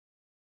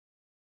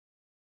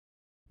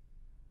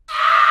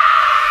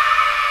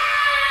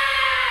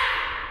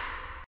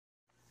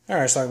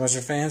Alright,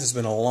 Schlockmeister fans, it's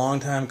been a long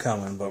time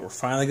coming, but we're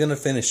finally going to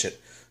finish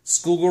it.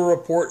 Schoolgirl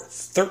Report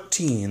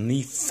 13,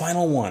 the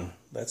final one.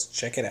 Let's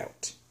check it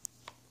out.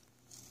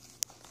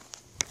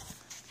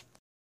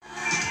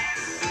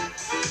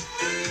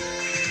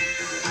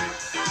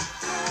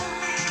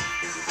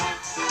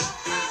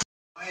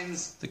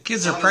 The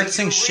kids are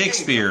practicing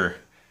Shakespeare.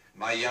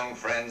 My young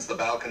friends, the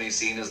balcony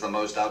scene is the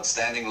most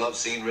outstanding love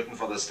scene written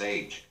for the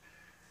stage.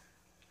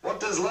 What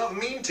does love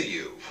mean to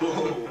you?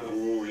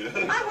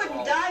 I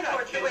wouldn't die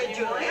for it the way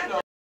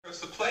Juliet. What's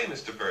the play,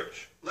 Mr.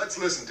 Birch? Let's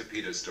listen to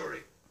Peter's story.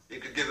 He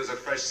could give us a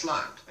fresh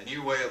slant, a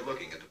new way of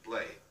looking at the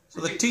play.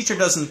 So the teacher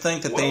doesn't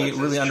think that they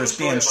really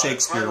understand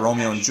Shakespeare,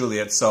 Romeo and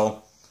Juliet,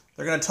 so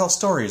they're going to tell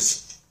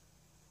stories.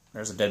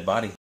 There's a dead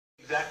body.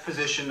 Exact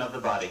position of the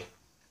body.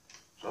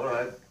 It's all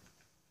right.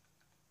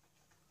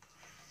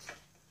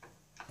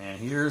 And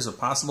here's a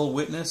possible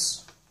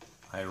witness,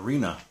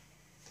 Irina.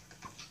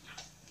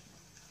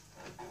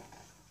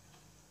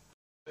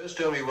 First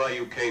tell me why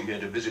you came here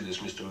to visit this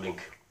Mr.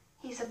 Link.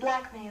 He's a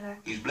blackmailer.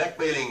 He's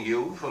blackmailing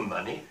you for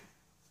money?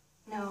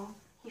 No,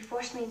 he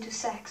forced me into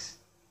sex.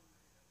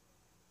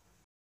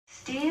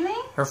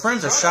 Stealing? Her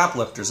friends are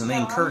shoplifters and they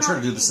No, encourage her to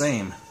I'm do not the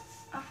same.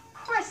 Of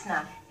course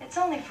not. It's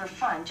only for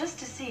fun, just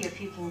to see if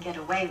you can get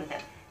away with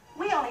it.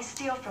 We only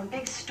steal from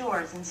big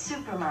stores and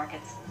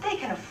supermarkets. They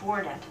can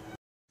afford it.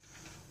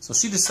 So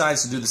she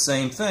decides to do the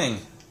same thing.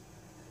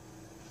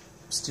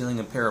 Stealing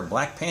a pair of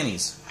black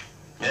panties.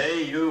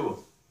 Hey,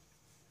 you.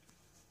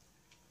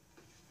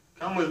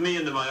 Come with me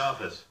into my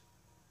office.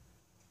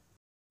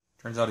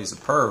 Turns out he's a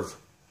perv.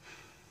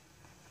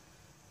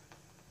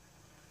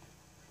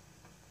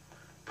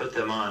 Put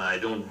them on. I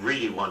don't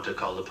really want to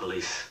call the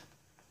police.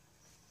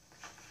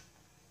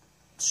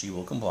 She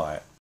will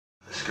comply.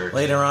 The skirt.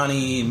 Later on,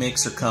 he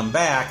makes her come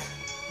back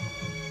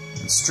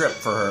and strip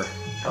for her.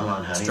 Come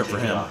on, honey. Strip for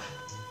take it him. off.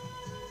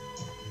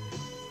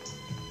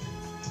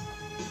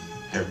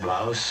 Her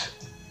blouse.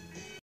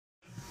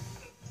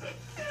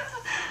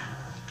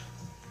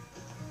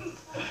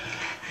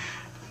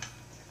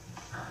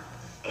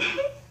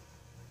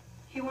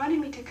 He wanted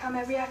me to come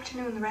every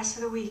afternoon the rest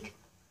of the week.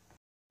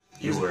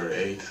 You were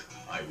 8,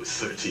 I was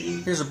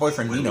 13. Here's her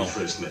boyfriend, when Nino. we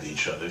first met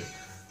each other.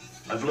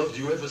 I've loved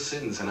you ever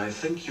since, and I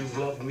think you've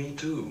loved me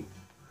too.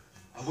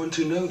 I want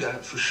to know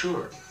that for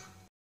sure.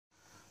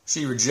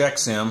 She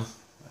rejects him.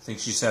 I think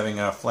she's having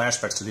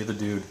flashbacks to the other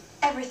dude.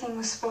 Everything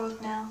was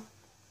spoiled now.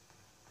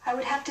 I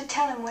would have to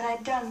tell him what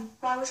I'd done,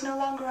 while I was no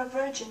longer a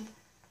virgin.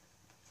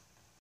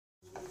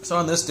 So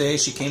on this day,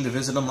 she came to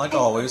visit him like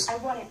always. I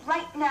want it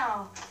right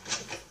now.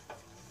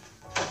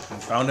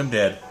 And found him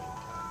dead.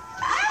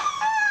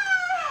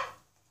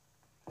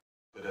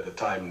 But at the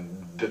time,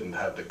 didn't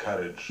have the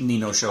courage.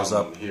 Nino to shows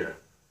come up. Here.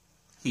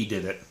 He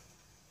did it.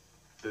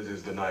 This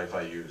is the knife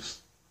I used.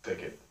 Take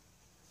it.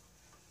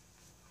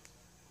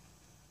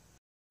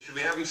 Should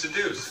we have him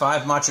seduced?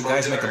 5 macho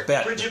guys make a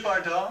bet Bridget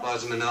Bardot.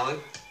 Liza Minnelli?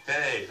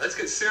 Hey, let's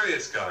get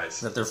serious, guys.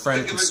 that their friend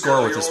Think can of a score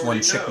girl with you this one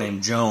already chick know.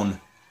 named Joan.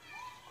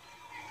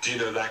 Do you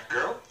know that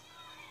girl?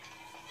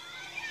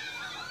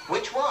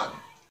 Which one?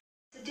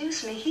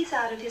 Seduce me, he's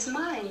out of his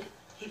mind.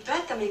 He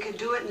bet them he could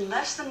do it in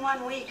less than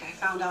 1 week, I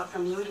found out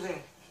from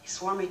Ludwig. He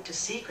swore me to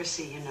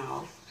secrecy, you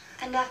know.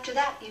 And after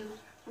that, you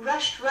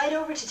rushed right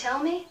over to tell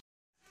me?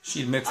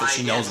 She admits that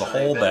she knows the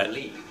whole bet.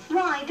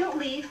 Why, don't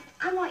leave.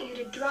 I want you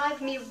to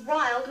drive me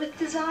wild with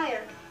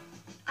desire.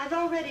 I've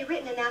already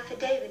written an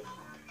affidavit,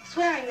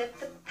 swearing that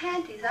the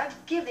panties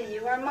I've given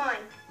you are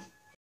mine.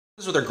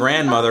 This was with her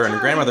grandmother, and her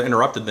grandmother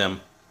interrupted them.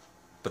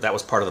 But that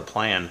was part of the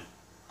plan.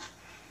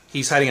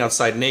 He's hiding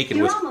outside naked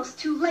You're with almost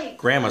too late.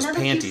 Grandma's Another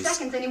panties. few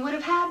seconds and he would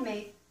have had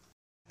me.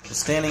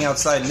 Standing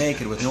outside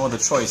naked with no other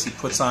choice, he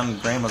puts on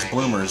Grandma's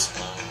bloomers.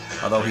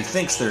 Although he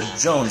thinks they're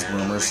Joan's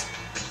bloomers.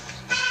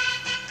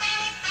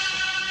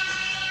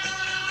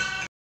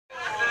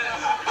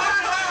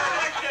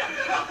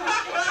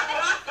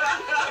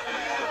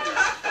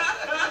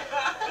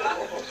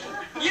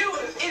 You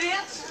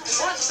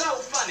idiots! What's so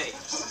funny?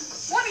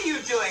 What are you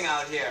doing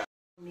out here?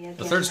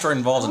 The third story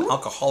involves an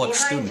alcoholic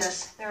Behind student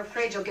us. They're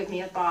afraid you'll give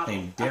me a bottle.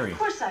 named Derry. Of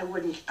course I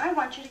wouldn't. I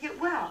want you to get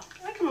well.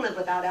 I can live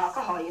without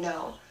alcohol, you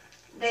know.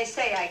 They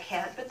say I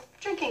can't, but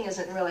drinking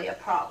isn't really a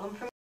problem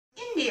for me.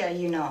 India,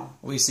 you know.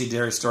 We see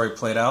Derry's story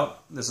played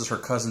out. This is her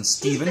cousin He's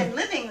Stephen. been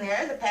living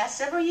there the past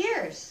several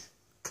years.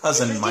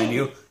 Cousin, mind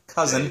you.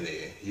 Cousin.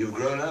 Baby, you've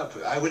grown up.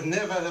 I would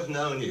never have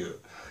known you.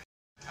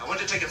 I want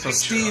to take a So picture.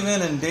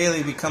 Stephen and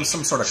Daly become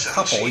some sort of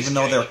couple, even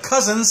though they're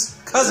cousins.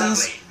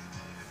 Cousins. Lovely.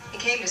 He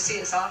came to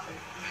see us often.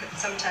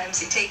 Sometimes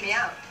he'd take me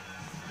out.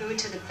 We went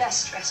to the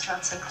best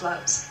restaurants and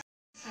clubs.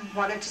 I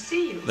wanted to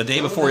see you. The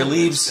day before he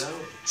leaves,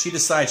 she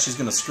decides she's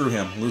going to screw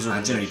him, lose her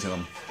virginity to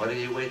him. What are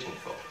you waiting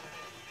for?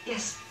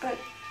 Yes, but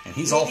And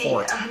he's all maybe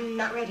for it. I'm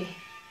not ready.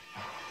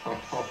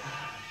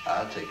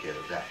 I'll take care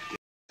of that.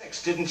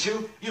 Sex, didn't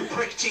you? You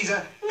prick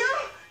teaser.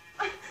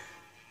 No!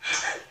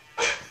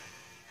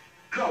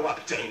 Grow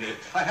up, Damien.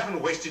 I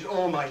haven't wasted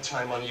all my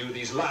time on you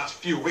these last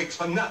few weeks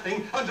for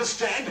nothing.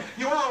 Understand?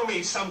 You owe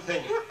me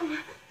something.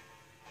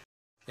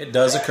 It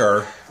does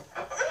occur.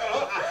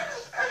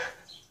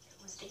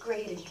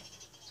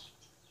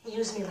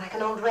 use me like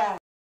an old rat.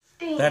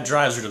 Dean, That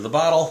drives her to the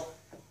bottle,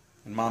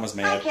 and Mama's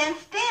I mad. can't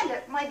stand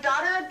it. My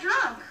daughter a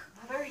drunk.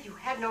 Mother, you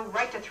had no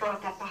right to throw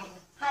out that bottle.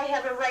 I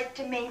have a right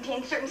to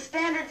maintain certain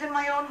standards in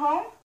my own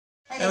home.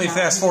 And we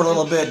fast forward a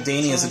little bit.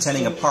 Danny is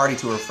attending a party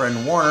to her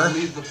friend Warner, We'll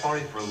leave the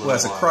party for a little who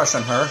has a while. crush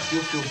on her.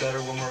 You'll feel better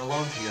when we're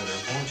alone together,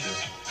 won't you?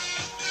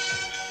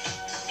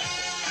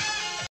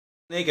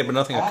 Naked, but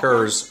nothing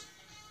occurs.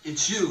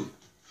 It's you.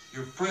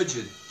 You're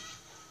frigid.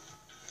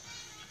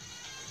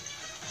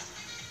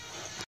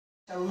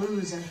 A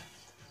loser.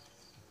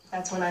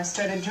 That's when I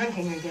started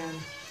drinking again.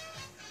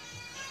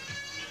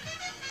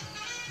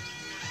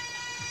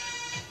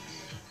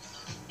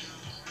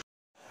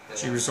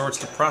 She resorts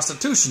to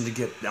prostitution to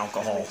get I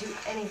alcohol. would do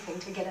anything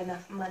to get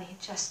enough money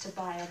just to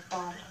buy a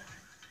bottle.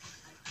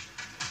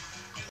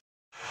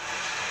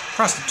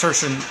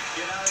 Prostitution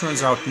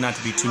turns out not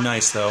to be too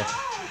nice, though.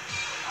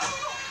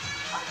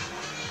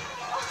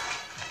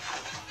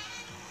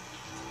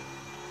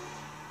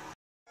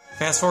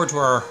 Fast forward to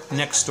our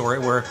next story,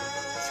 where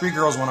 3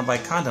 girls want to buy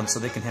condoms so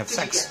they can have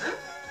sex.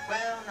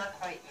 Well, not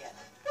quite yet.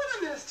 What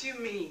on earth do you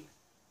mean?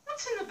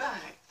 What's in the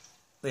bag?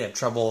 They have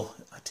trouble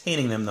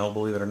attaining them, though,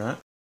 believe it or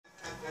not.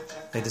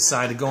 They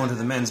decide to go into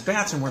the men's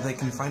bathroom where they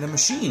can find a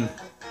machine.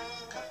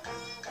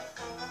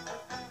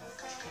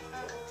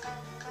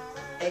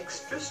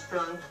 Extra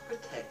strong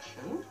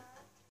protection.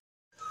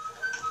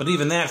 But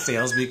even that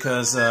fails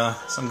because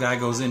some guy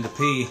goes in to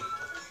pee,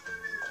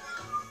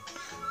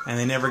 and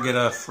they never get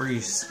a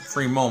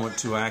free moment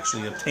to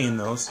actually obtain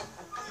those.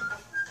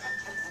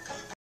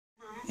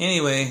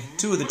 Anyway,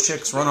 2 of the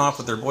chicks run off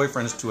with their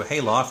boyfriends to a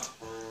hayloft,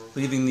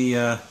 leaving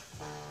the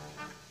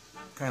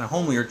kind of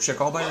homelier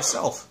chick all by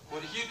herself.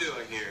 What are you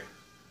doing here?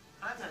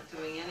 I'm not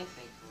doing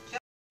anything.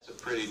 It's a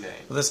pretty name.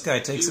 Well, this guy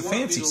takes a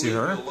fancy to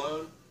her.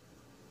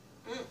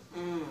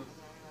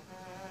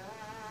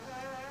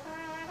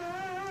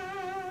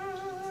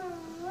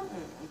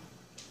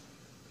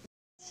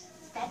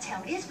 That's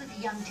how it is with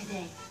the young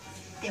today.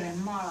 They're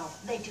immoral.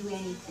 They do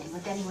anything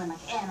with anyone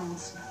like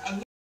animals.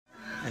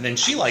 And then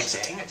she likes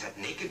it. Saying it's that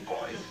naked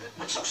boy.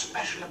 What's so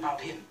special about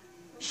him?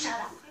 Shut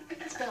up.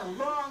 It's been a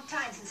long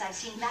time since I've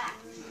seen that.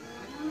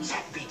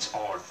 That beats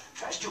all.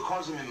 First you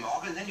call him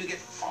immoral, and then you get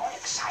all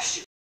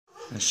excited.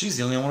 And she's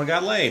the only one who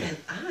got laid. And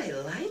I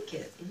like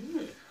it.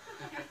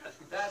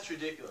 That's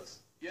ridiculous.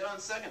 Yet on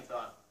second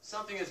thought,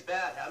 something as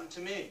bad happened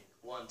to me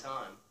one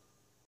time.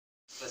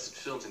 Lesson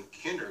filmed in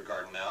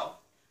kindergarten now.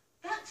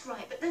 That's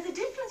right, but there's a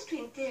difference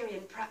between theory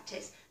and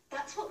practice.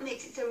 That's what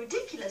makes it so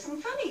ridiculous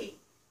and funny.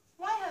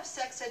 Why have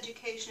sex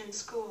education in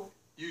school?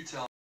 You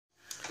tell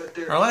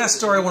Our last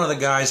story, one of the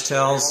guys All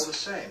tells, the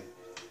same.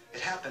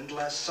 It happened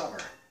last summer.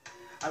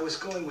 I was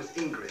going with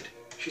Ingrid.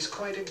 She's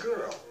quite a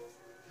girl.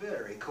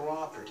 Very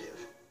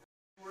cooperative.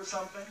 Or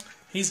something?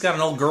 he's got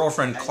an old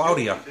girlfriend,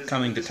 Claudia,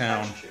 coming to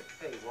town.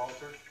 Hey,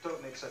 Walter,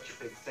 don't make such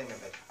a big thing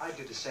of it. I'd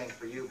do the same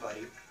for you,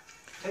 buddy.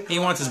 He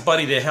wants his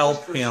buddy to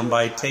help him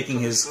by taking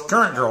his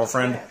current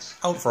girlfriend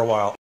out for a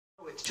while.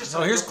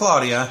 So here's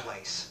Claudia,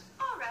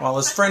 while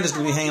his friend is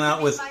going to be hanging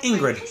out with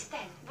Ingrid.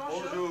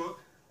 Bonjour.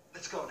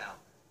 Let's go now.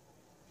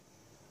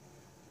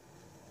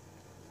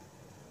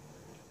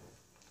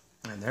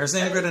 And there's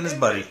Ingrid and his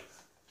buddy.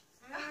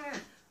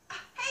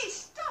 Hey,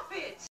 stop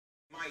it!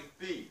 Might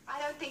be. I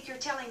don't think you're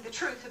telling the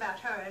truth about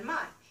her and Mike.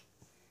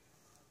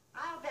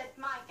 I'll bet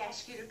Mike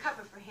asked you to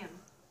cover for him.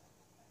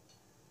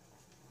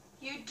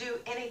 You'd do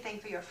anything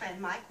for your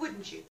friend Mike,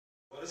 wouldn't you?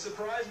 What a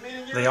surprise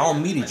meeting you. They all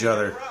meet each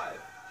other.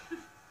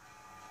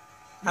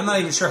 I'm not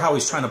even sure how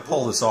he's trying to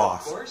pull this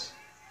off. Of course.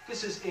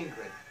 This is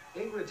Ingrid.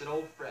 Ingrid's an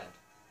old friend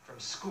from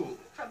school.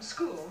 From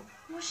school?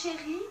 Mon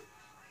chéri?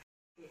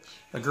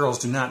 The girls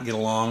do not get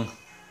along.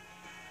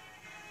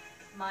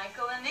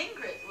 Michael and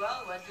Ingrid.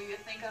 Well, what do you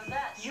think of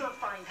that? You'll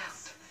find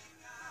out.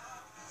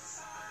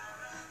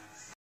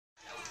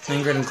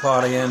 Ingrid and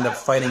Claudia end up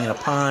fighting in a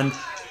pond.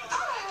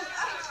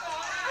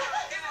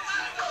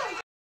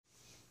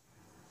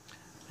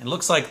 It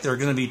looks like there are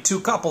going to be 2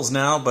 couples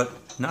now, but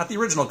not the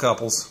original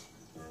couples.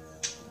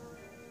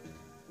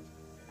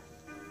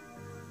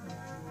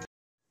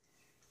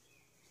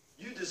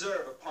 You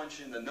deserve a punch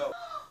in the nose.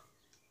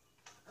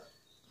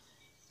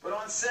 But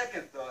on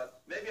second thought,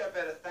 maybe I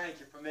better thank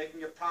you for making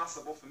it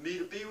possible for me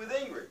to be with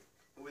Ingrid,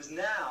 who is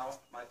now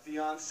my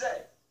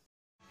fiancée.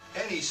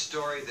 Any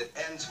story that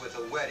ends with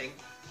a wedding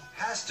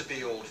has to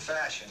be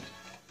old-fashioned.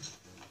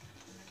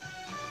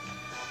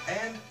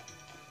 And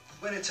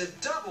when it's a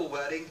double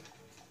wedding,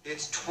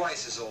 it's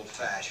twice as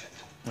old-fashioned.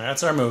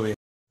 That's our movie.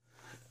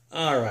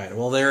 Alright,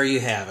 well there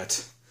you have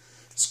it.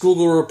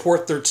 Schoolgirl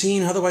Report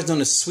 13, otherwise known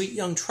as Sweet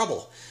Young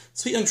Trouble.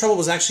 Sweet Young Trouble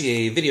was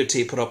actually a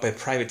videotape put out by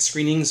Private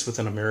Screenings with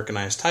an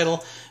Americanized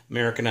title.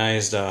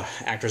 Americanized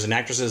actors and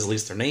actresses, at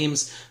least their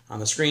names, on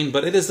the screen.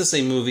 But it is the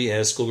same movie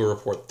as Schoolgirl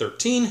Report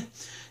 13.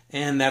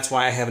 And that's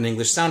why I have an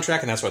English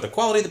soundtrack, and that's why the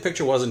quality of the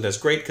picture wasn't as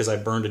great, because I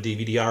burned a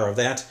DVD-R of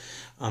that,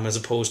 as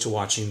opposed to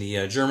watching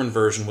the German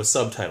version with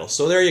subtitles.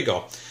 So there you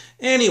go.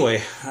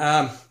 Anyway,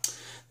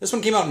 This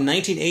one came out in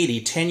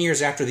 1980, 10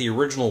 years after the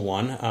original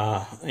one,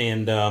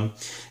 and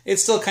it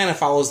still kind of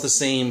follows the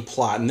same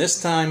plot. And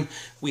this time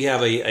we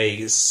have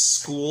a high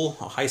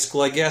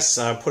school, I guess,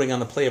 putting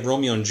on the play of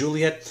Romeo and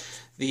Juliet.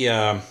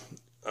 The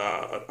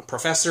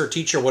professor,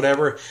 teacher,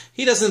 whatever,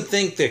 he doesn't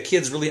think the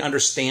kids really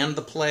understand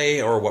the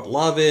play or what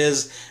love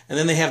is, and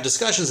then they have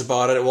discussions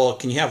about it. Well,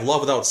 can you have love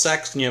without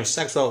sex? Can you have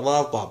sex without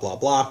love? Blah, blah,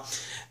 blah.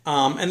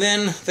 And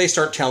then they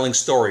start telling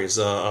stories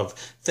of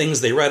things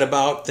they read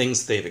about,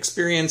 things they've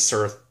experienced,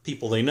 or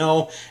people they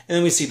know, and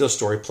then we see those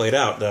stories played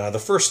out. The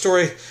first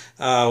story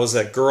was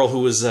that girl who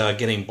was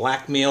getting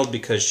blackmailed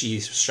because she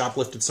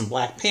shoplifted some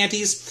black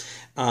panties.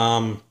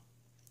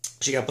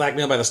 She got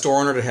blackmailed by the store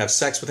owner to have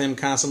sex with him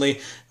constantly.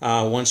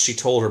 Once she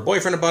told her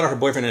boyfriend about it, her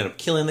boyfriend ended up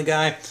killing the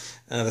guy.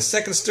 The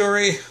second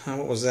story,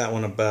 what was that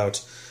one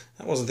about?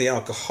 That wasn't the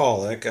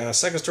alcoholic.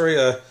 Second story,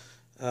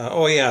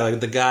 oh yeah,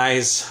 the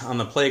guys on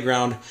the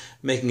playground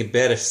making a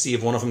bet to see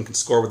if one of them can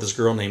score with this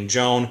girl named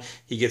Joan.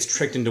 He gets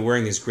tricked into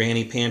wearing these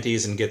granny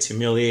panties and gets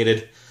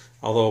humiliated,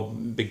 although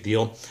big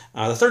deal.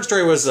 The third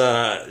story was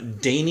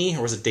Danny,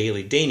 or was it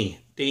Daly?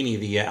 Danny,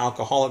 the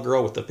alcoholic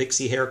girl with the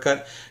pixie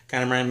haircut,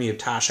 kind of reminded me of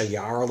Tasha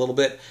Yar a little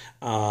bit.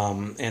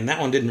 And that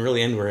one didn't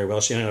really end very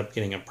well. She ended up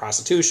getting a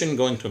prostitution,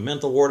 going to a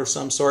mental ward of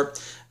some sort.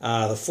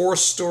 The fourth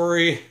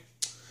story,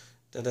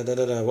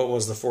 what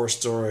was the fourth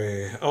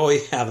story? Oh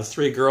yeah, the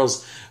three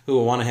girls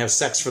who want to have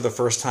sex for the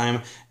first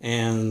time,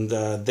 and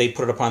they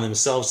put it upon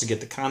themselves to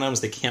get the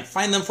condoms. They can't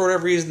find them for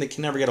whatever reason. They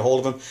can never get a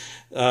hold of them.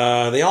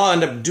 They all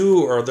end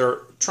up they're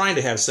trying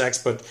to have sex,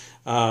 but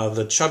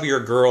the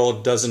chubbier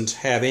girl doesn't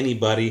have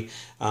anybody,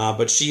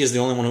 but she is the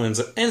only one who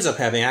ends up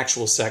having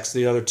actual sex.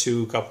 The other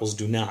two couples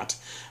do not.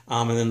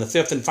 And then the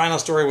fifth and final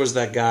story was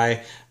that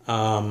guy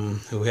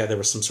there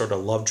was some sort of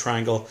love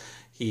triangle.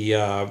 He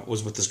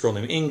was with this girl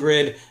named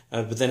Ingrid,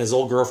 but then his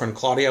old girlfriend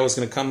Claudia was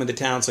going to come into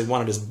town, so he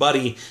wanted his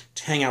buddy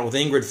to hang out with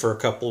Ingrid for a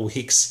couple of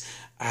weeks.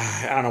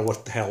 I don't know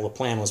what the hell the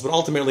plan was, but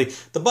ultimately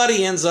the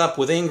buddy ends up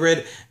with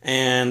Ingrid,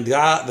 and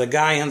the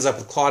guy ends up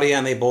with Claudia,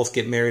 and they both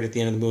get married at the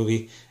end of the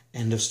movie.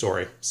 End of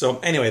story. So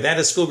anyway, that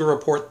is Schoolgirl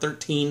Report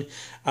 13.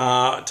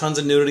 Tons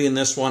of nudity in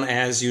this one,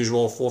 as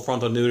usual, full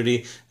frontal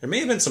nudity. There may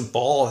have been some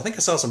balls. I think I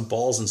saw some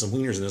balls and some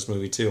wieners in this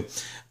movie too.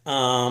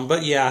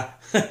 But yeah,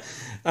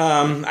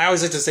 I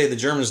always like to say the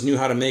Germans knew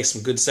how to make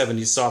some good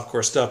 70s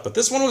softcore stuff, but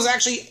this one was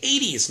actually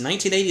 80s.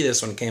 1980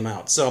 this one came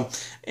out. So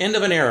end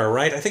of an era,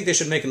 right? I think they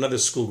should make another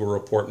Schoolgirl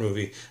Report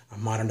movie, a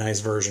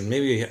modernized version.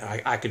 Maybe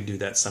I could do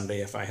that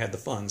someday if I had the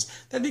funds.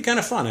 That'd be kind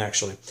of fun,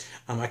 actually.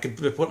 I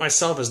could put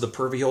myself as the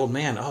pervy old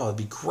man. Oh, it'd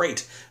be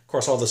great. Of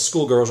course, all the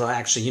schoolgirls are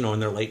actually, in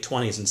their late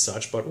 20s and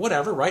such, but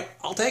whatever, right?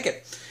 I'll take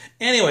it.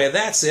 Anyway,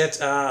 that's it.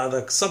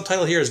 The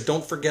subtitle here is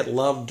Don't Forget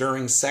Love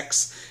During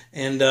Sex.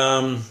 And,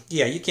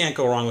 yeah, you can't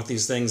go wrong with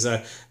these things.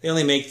 They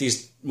only make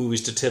these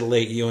movies to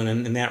titillate you, and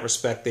in that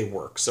respect, they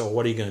work. So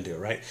what are you going to do,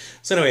 right?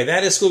 So anyway,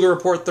 that is Schoolgirl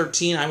Report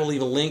 13. I will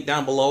leave a link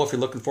down below if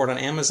you're looking for it on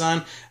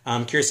Amazon.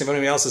 I'm curious if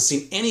anybody else has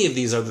seen any of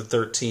these other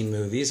 13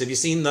 movies. Have you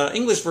seen the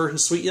English version,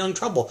 Sweet Young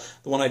Trouble,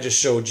 the one I just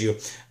showed you?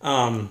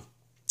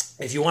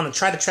 If you want to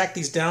try to track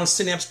these down,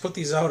 Synapse put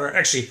these out, or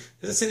actually,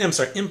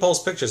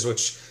 Impulse Pictures,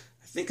 which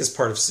I think is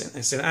part of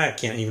Synapse. I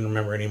can't even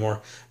remember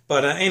anymore.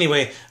 But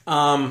anyway,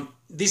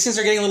 these things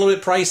are getting a little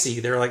bit pricey.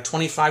 They're like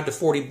 $25 to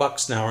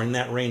 $40 now, or in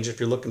that range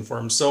if you're looking for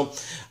them. So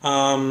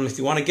if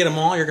you want to get them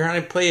all, you're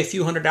going to pay a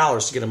few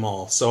 $100s to get them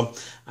all. So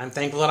I'm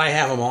thankful that I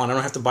have them all, and I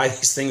don't have to buy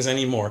these things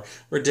anymore.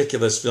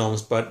 Ridiculous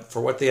films, but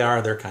for what they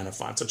are, they're kind of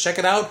fun. So check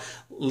it out.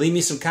 Leave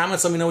me some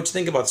comments. Let me know what you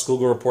think about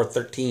Schoolgirl Report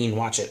 13.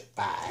 Watch it.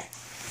 Bye.